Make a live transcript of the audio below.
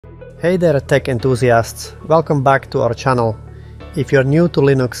Hey there tech enthusiasts, welcome back to our channel. If you're new to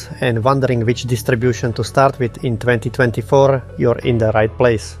Linux and wondering which distribution to start with in 2024, you're in the right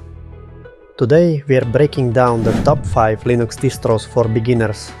place. Today we're breaking down the top 5 Linux distros for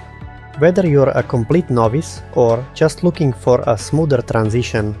beginners. Whether you're a complete novice or just looking for a smoother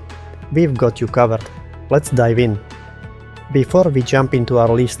transition, we've got you covered. Let's dive in. Before we jump into our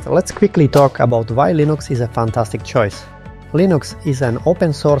list, let's quickly talk about why Linux is a fantastic choice. Linux is an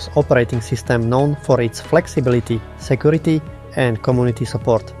open source operating system known for its flexibility, security, and community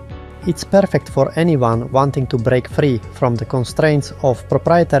support. It's perfect for anyone wanting to break free from the constraints of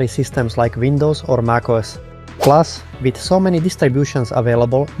proprietary systems like Windows or macOS. Plus, with so many distributions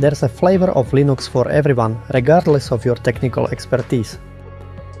available, there's a flavor of Linux for everyone, regardless of your technical expertise.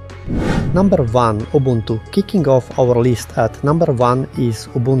 Number 1. Ubuntu. Kicking off our list at number 1 is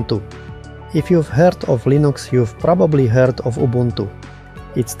Ubuntu. If you've heard of Linux, you've probably heard of Ubuntu.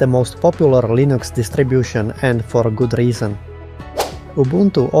 It's the most popular Linux distribution, and for good reason.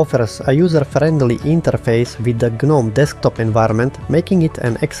 Ubuntu offers a user-friendly interface with the GNOME desktop environment, making it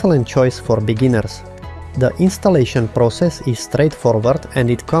an excellent choice for beginners. The installation process is straightforward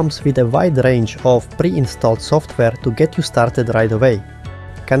and it comes with a wide range of pre-installed software to get you started right away.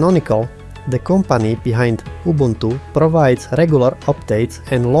 Canonical, the company behind Ubuntu, provides regular updates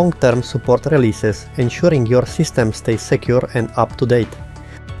and long-term support releases, ensuring your system stays secure and up-to-date.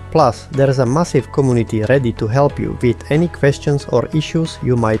 Plus, there is a massive community ready to help you with any questions or issues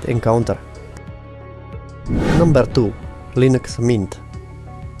you might encounter. Number 2. Linux Mint.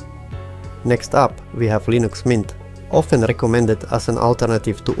 Next up, we have Linux Mint. Often recommended as an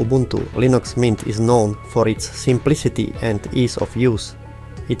alternative to Ubuntu, Linux Mint is known for its simplicity and ease of use.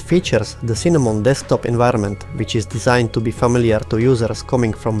 It features the Cinnamon desktop environment, which is designed to be familiar to users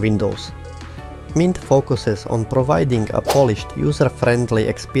coming from Windows. Mint focuses on providing a polished, user-friendly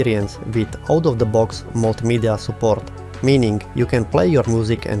experience with out-of-the-box multimedia support, meaning you can play your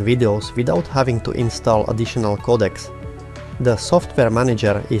music and videos without having to install additional codecs. The software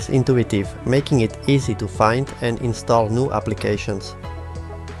manager is intuitive, making it easy to find and install new applications.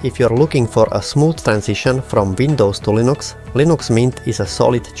 If you're looking for a smooth transition from Windows to Linux, Linux Mint is a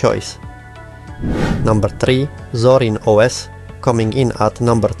solid choice. Number 3. Zorin OS. Coming in at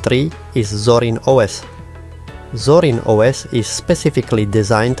number 3 is Zorin OS. Zorin OS is specifically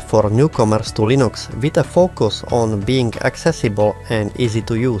designed for newcomers to Linux with a focus on being accessible and easy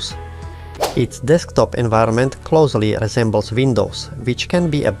to use. Its desktop environment closely resembles Windows, which can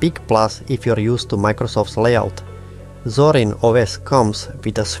be a big plus if you're used to Microsoft's layout. Zorin OS comes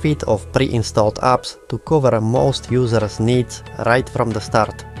with a suite of pre-installed apps to cover most users' needs right from the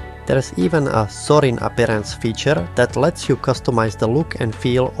start. There's even a Zorin Appearance feature that lets you customize the look and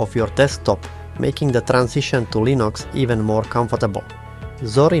feel of your desktop, making the transition to Linux even more comfortable.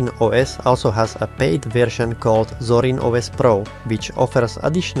 Zorin OS also has a paid version called Zorin OS Pro, which offers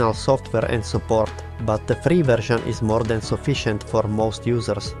additional software and support, but the free version is more than sufficient for most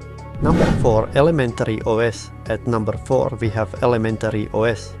users. Number 4. Elementary OS. At number 4 we have Elementary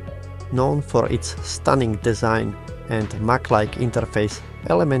OS. Known for its stunning design and Mac-like interface,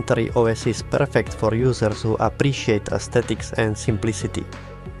 Elementary OS is perfect for users who appreciate aesthetics and simplicity.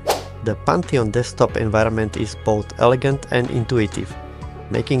 The Pantheon desktop environment is both elegant and intuitive,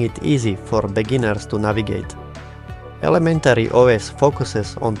 making it easy for beginners to navigate. Elementary OS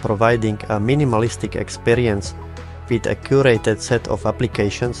focuses on providing a minimalistic experience with a curated set of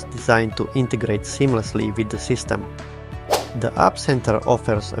applications designed to integrate seamlessly with the system. The App Center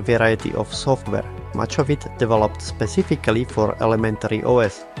offers a variety of software, much of it developed specifically for Elementary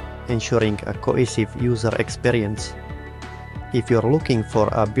OS, ensuring a cohesive user experience. If you're looking for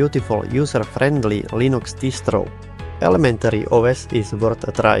a beautiful, user-friendly Linux distro, Elementary OS is worth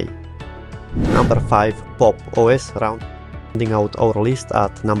a try. Number 5. Pop OS. Rounding out our list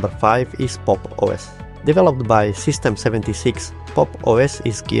at number 5 is Pop OS. Developed by System76, Pop OS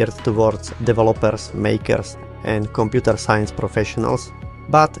is geared towards developers, makers, and computer science professionals,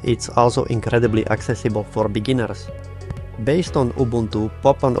 but it's also incredibly accessible for beginners. Based on Ubuntu,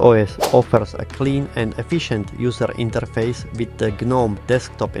 Pop OS offers a clean and efficient user interface with the GNOME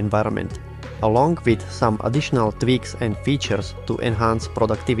desktop environment, along with some additional tweaks and features to enhance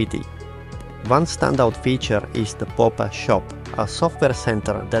productivity. One standout feature is the Pop Shop, a software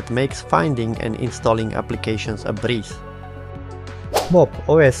center that makes finding and installing applications a breeze. Pop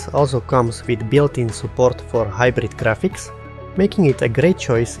OS also comes with built-in support for hybrid graphics, making it a great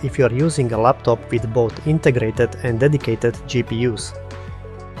choice if you're using a laptop with both integrated and dedicated GPUs.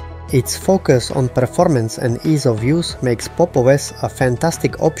 Its focus on performance and ease of use makes Pop OS a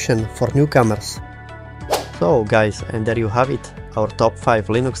fantastic option for newcomers. So guys, and there you have it. our top 5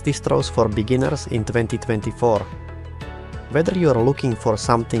 Linux distros for beginners in 2024. Whether you're looking for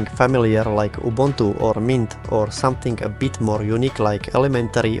something familiar like Ubuntu or Mint, or something a bit more unique like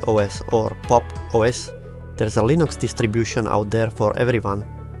Elementary OS or Pop OS, there's a Linux distribution out there for everyone.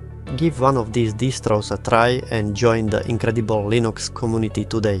 Give one of these distros a try and join the incredible Linux community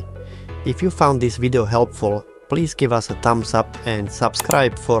today. If you found this video helpful, please give us a thumbs up and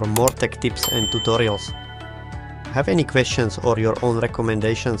subscribe for more tech tips and tutorials. Have any questions or your own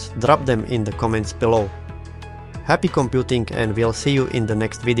recommendations? Drop them in the comments below. Happy computing, and we'll see you in the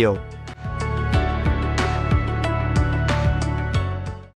next video.